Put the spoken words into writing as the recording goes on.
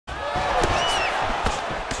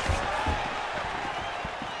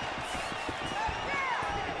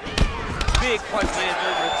Big punch lands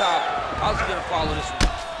over the top. How's he gonna follow this one?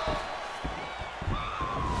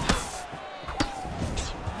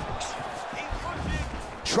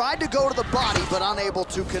 Tried to go to the body, but unable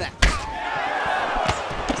to connect.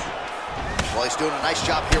 Well, he's doing a nice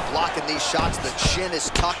job here blocking these shots. The chin is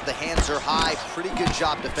tucked, the hands are high. Pretty good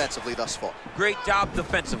job defensively thus far. Great job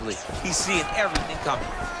defensively. He's seeing everything coming.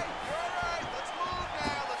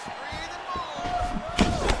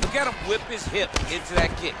 Look at him whip his hip into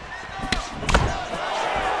that kick.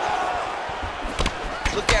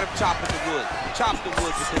 Look at him chopping the wood. Chop the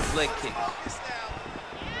wood with his leg kick.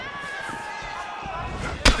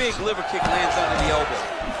 Big liver kick lands under the elbow.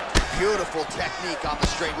 Beautiful technique on the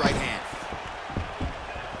straight right hand.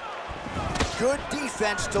 Good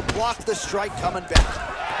defense to block the strike coming back.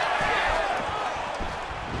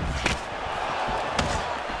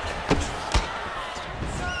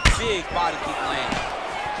 Big body kick land.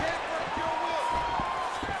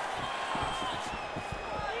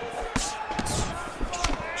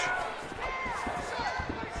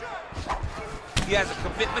 He has a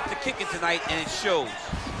commitment to kicking tonight, and it shows.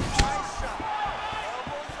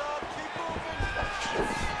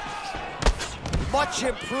 Much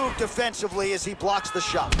improved defensively as he blocks the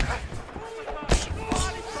shot.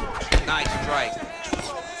 Nice strike.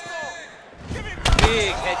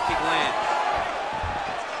 Big head kick land.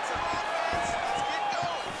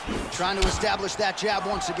 Trying to establish that jab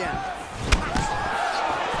once again.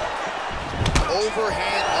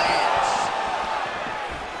 Overhand lands.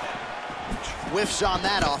 Whiffs on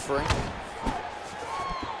that offering.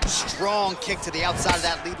 Strong kick to the outside of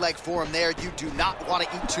that lead leg for him there. You do not want to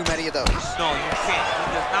eat too many of those. No, you can't.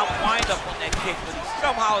 He does not wind up on that kick, but he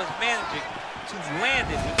somehow is managing to land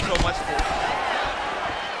it with so much force.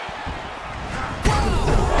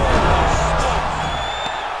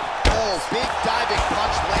 Oh, big diving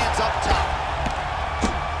punch lands up top.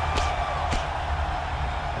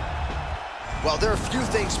 Well, there are a few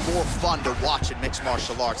things more fun to watch in mixed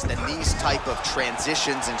martial arts than these type of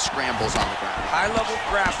transitions and scrambles on the ground. High-level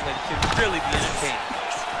grappling can really be entertaining.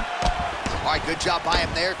 All right, good job by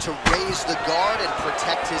him there to raise the guard and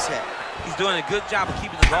protect his head. He's doing a good job of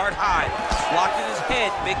keeping the guard high, blocking his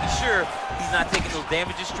head, making sure he's not taking those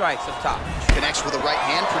damaging strikes up top. Connects with a right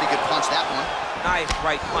hand, pretty good punch that one. Nice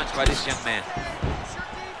right punch by this young man.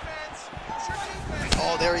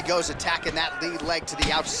 Oh, there he goes, attacking that lead leg to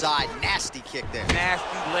the outside. Nasty kick there.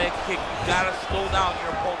 Nasty leg kick. You gotta slow down your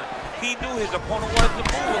opponent. He knew his opponent wanted to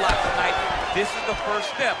move a lot tonight. This is the first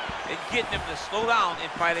step in getting him to slow down and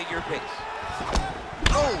fight at your pace.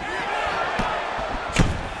 Oh!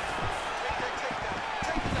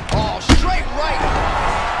 Oh, straight right!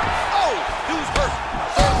 Oh, dude's hurt.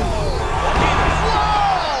 Oh!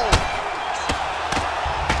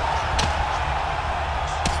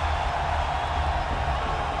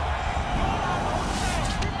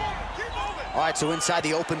 All right, so inside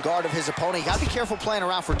the open guard of his opponent. You gotta be careful playing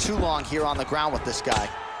around for too long here on the ground with this guy.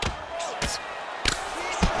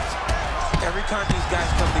 Every time these guys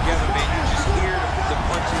come together, man, you just hear the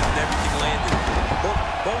punches and everything landing.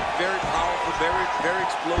 Both very powerful, very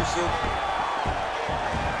explosive.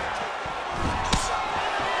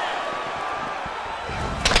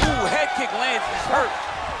 Ooh, head kick lands, he's hurt.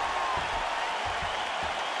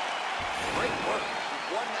 Great work.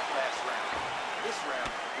 We won that last round. This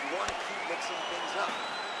round, we want to keep mixing things up.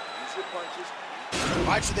 Use your punches.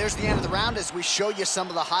 All right, so there's the end of the round as we show you some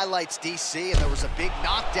of the highlights, DC, and there was a big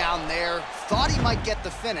knockdown there. Thought he might get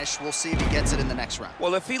the finish. We'll see if he gets it in the next round.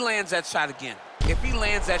 Well, if he lands that shot again,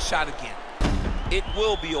 it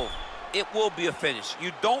will be over. It will be a finish.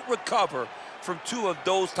 You don't recover from two of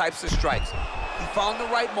those types of strikes. He found the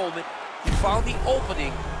right moment, he found the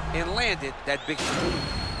opening, and landed that big strike.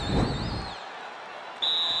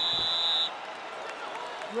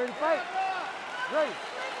 You ready to fight? Ready.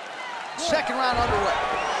 Second round underway.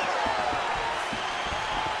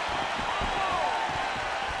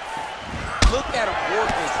 Look at him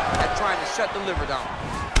working at trying to shut the liver down.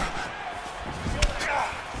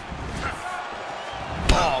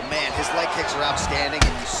 Oh, man, his leg kicks are outstanding,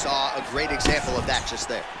 and you saw a great example of that just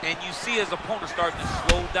there. And you see his opponent starting to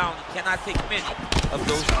slow down. He cannot take many of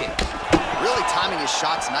those kicks. Really timing his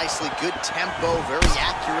shots nicely. Good tempo, very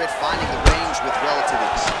accurate, finding the range with relative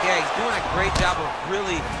ease. Yeah, he's doing a great job of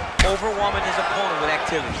really overwhelming his opponent with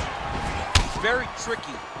activity. He's very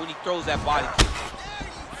tricky when he throws that body kick.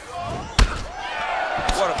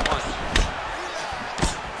 What a punch.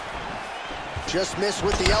 Just missed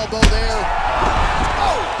with the elbow there.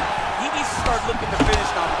 Oh! He needs to start looking to finish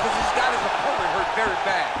now because he's got his opponent hurt very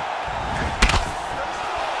bad.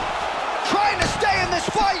 Trying to stay in this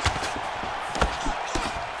fight.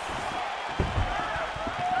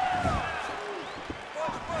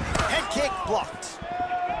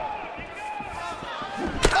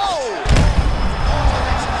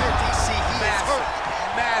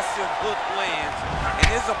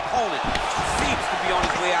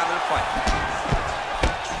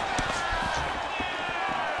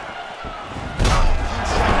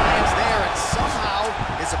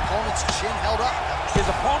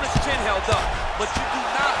 the. But you do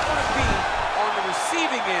not want to be on the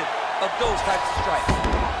receiving end of those types of strikes.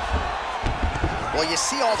 Well, you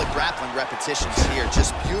see all the grappling repetitions here.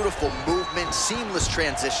 Just beautiful movement, seamless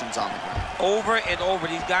transitions on the ground. Over and over,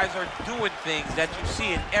 these guys are doing things that you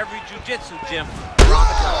see in every jiu-jitsu gym.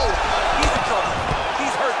 He's in trouble.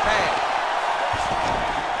 He's hurt bad.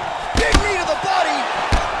 Big knee to the body.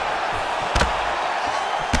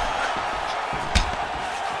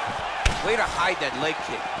 Way to hide that leg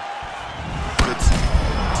kick. Good.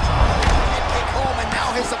 Head kick home, and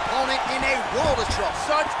now his opponent in a world of trouble.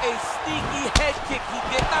 Such a sneaky head kick. He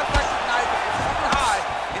did not recognize it from super high,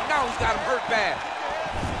 and now he's got him hurt bad.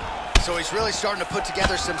 So he's really starting to put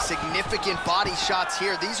together some significant body shots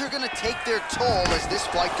here. These are going to take their toll as this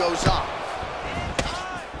fight goes on.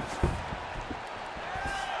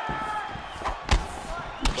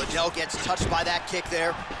 Liddell gets touched by that kick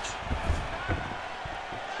there.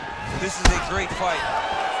 This is a great fight.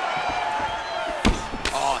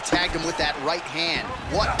 Oh, tagged him with that right hand.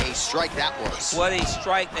 What a strike that was. What a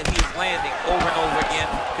strike that he is landing over and over again.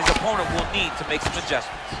 His opponent will need to make some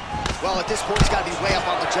adjustments. Well, at this point, he's got to be way up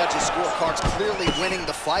on the judges' scorecards, clearly winning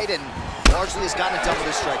the fight, and largely has gotten it done with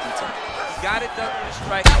his striking team. He got it done with his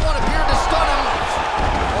strike. That one appeared to stun him.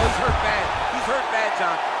 Oh, he's hurt bad. He's hurt bad,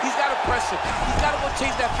 John. He's got to press him. He's got to go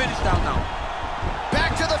chase that finish down now.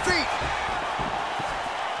 Back to the feet.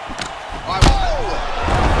 All right, whoa!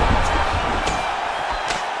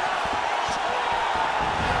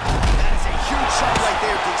 That is a huge shot right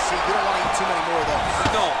there, DC. You don't want to eat too many more of those.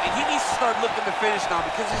 No, and he needs to start looking to finish now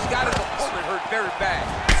because he's got his opponent hurt very bad.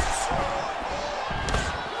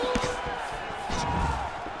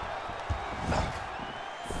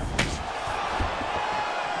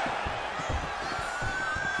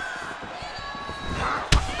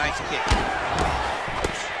 Nice kick.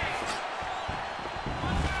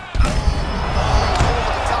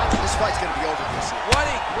 This fight's going to be over, DC. What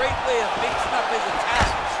a great way of mixing up his attack.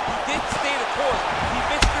 He didn't stay the course. He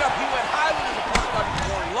mixed it up. He went high when his opponent thought he was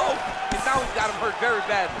going low, and now he's got him hurt very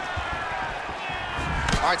badly.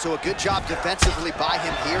 All right, so a good job defensively by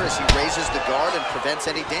him here as he raises the guard and prevents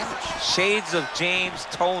any damage. Shades of James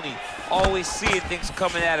Toney. Always seeing things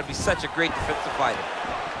coming at him. He's such a great defensive fighter.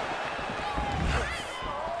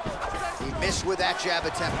 He missed with that jab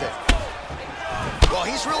attempt there. Well,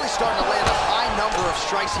 he's really starting to land a high number of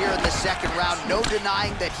strikes here in the second round. No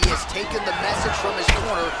denying that he has taken the message from his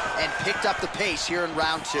corner and picked up the pace here in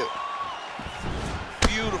round two.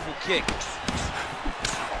 Beautiful kick.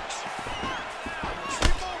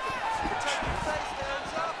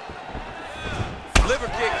 Liver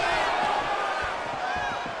kick.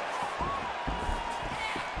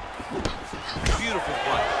 Beautiful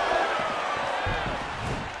punch.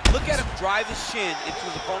 Look at him drive his shin into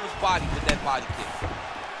his opponent's body with that body kick.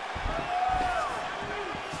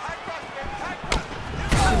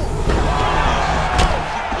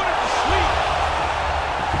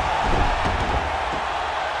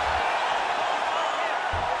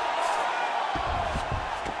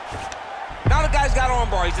 Now the guy's got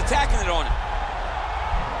armbar. He's attacking it on him.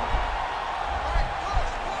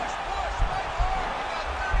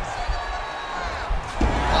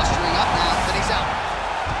 Posturing up now, then he's out.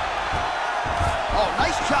 Oh,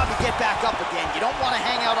 nice job to get back up again. You don't want to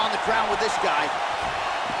hang out on the ground with this guy.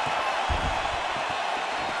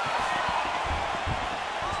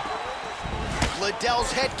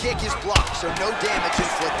 Liddell's head kick is blocked, so no damage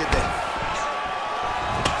inflicted there.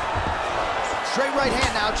 Straight right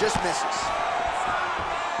hand now, just misses.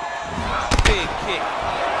 Big kick.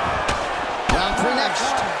 Round three next.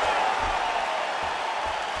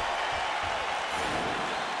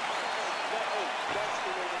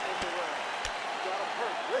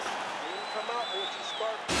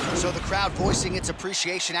 So the crowd voicing its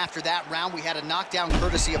appreciation after that round. We had a knockdown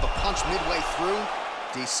courtesy of a punch midway through.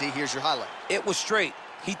 DC, here's your highlight. It was straight.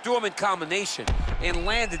 He threw him in combination and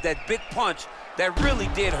landed that big punch that really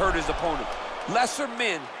did hurt his opponent. Lesser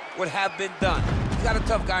men would have been done. He's got a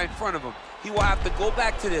tough guy in front of him. He will have to go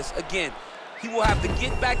back to this again. He will have to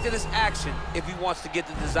get back to this action if he wants to get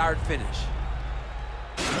the desired finish.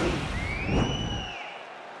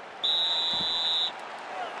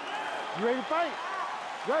 You ready to fight?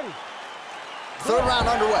 Ready. Third round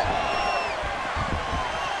underway.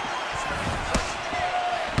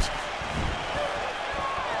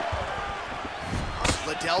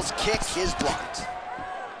 Liddell's kick is blocked.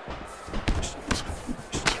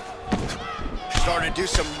 Starting to do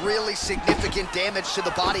some really significant damage to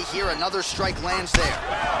the body here. Another strike lands there.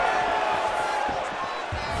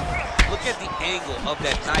 Look at the angle of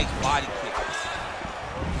that nice body kick.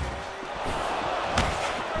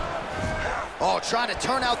 Oh, trying to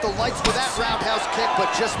turn out the lights with that roundhouse kick,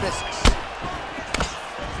 but just misses.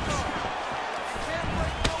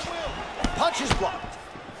 punch is blocked.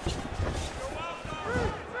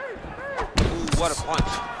 Ooh, what a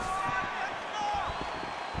punch.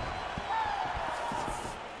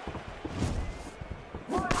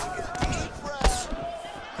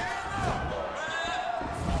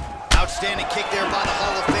 Outstanding kick there by the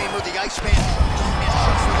Hall of Famer, the Iceman.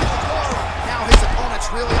 Now his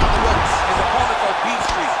opponent's really on the ropes. His opponent's on Beat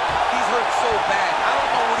Street. He's hurt so bad. I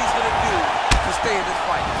don't know what he's going to do to stay in this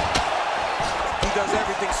fight. He does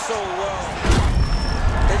everything so well.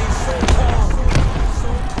 And he's so calm. So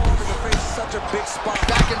calm in the face of such a big spot.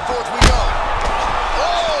 Back and forth we go.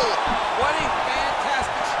 Oh! What a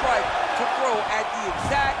fantastic strike to throw at the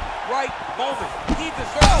exact right moment. He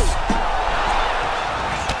deserves it.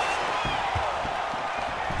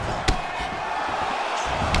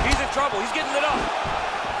 He's in trouble. He's getting lit up.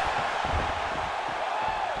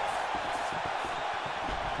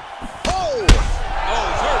 Oh! Oh,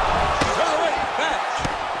 he's hurt. He's hurt already. Bad.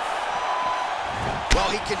 Well,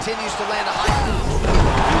 he continues to land a high.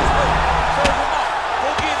 He's hurt. Serve him up. Go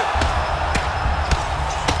get him.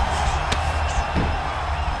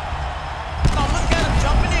 Now look at him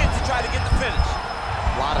jumping in to try to get the finish.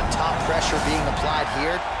 A lot of top pressure being applied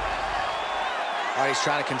here. All right, he's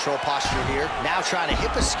trying to control posture here. Now trying to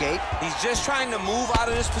hip escape. He's just trying to move out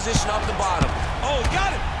of this position up the bottom. Oh, he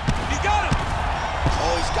got him. He got him.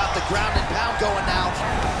 Oh, he's got the ground and pound going now.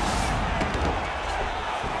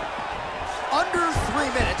 Under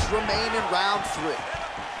 3 minutes remain in round 3.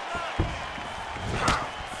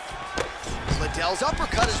 Liddell's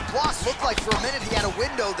uppercut is blocked. Looked like for a minute he had a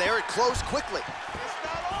window there. It closed quickly.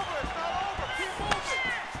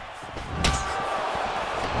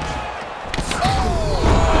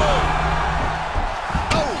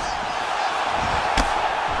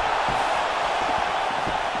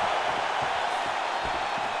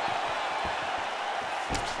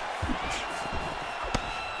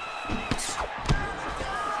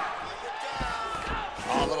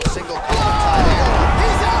 Single collar tie there.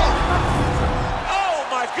 He's out! Oh,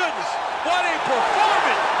 my goodness. What a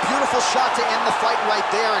performance. Beautiful shot to end the fight right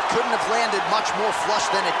there. It couldn't have landed much more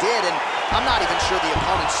flush than it did, and I'm not even sure the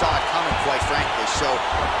opponent saw it coming, quite frankly. So,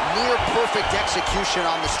 near perfect execution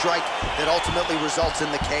on the strike that ultimately results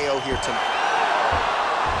in the KO here tonight.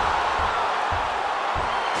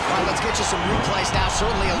 All right, let's get you some replays now.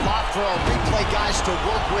 Certainly a lot for our replay guys to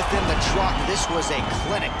work with in the truck. This was a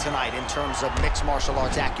clinic tonight in terms of mixed martial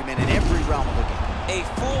arts acumen in every realm of the game. A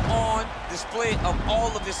full-on display of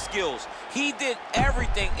all of his skills. He did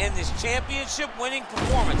everything in this championship-winning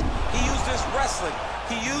performance. He used his wrestling.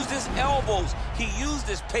 He used his elbows. He used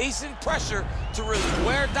his pace and pressure to really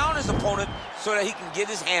wear down his opponent so that he can get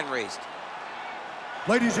his hand raised.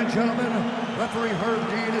 Ladies and gentlemen, referee Herb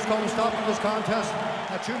Dean is calling a stop to this contest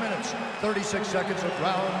at 2 minutes, 36 seconds of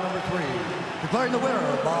round number 3. Declaring the winner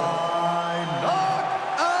by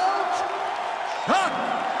knockout,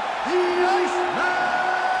 the Iceman,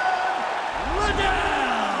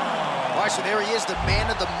 Liddell! All right, so there he is, the man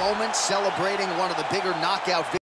of the moment, celebrating one of the bigger knockout victories.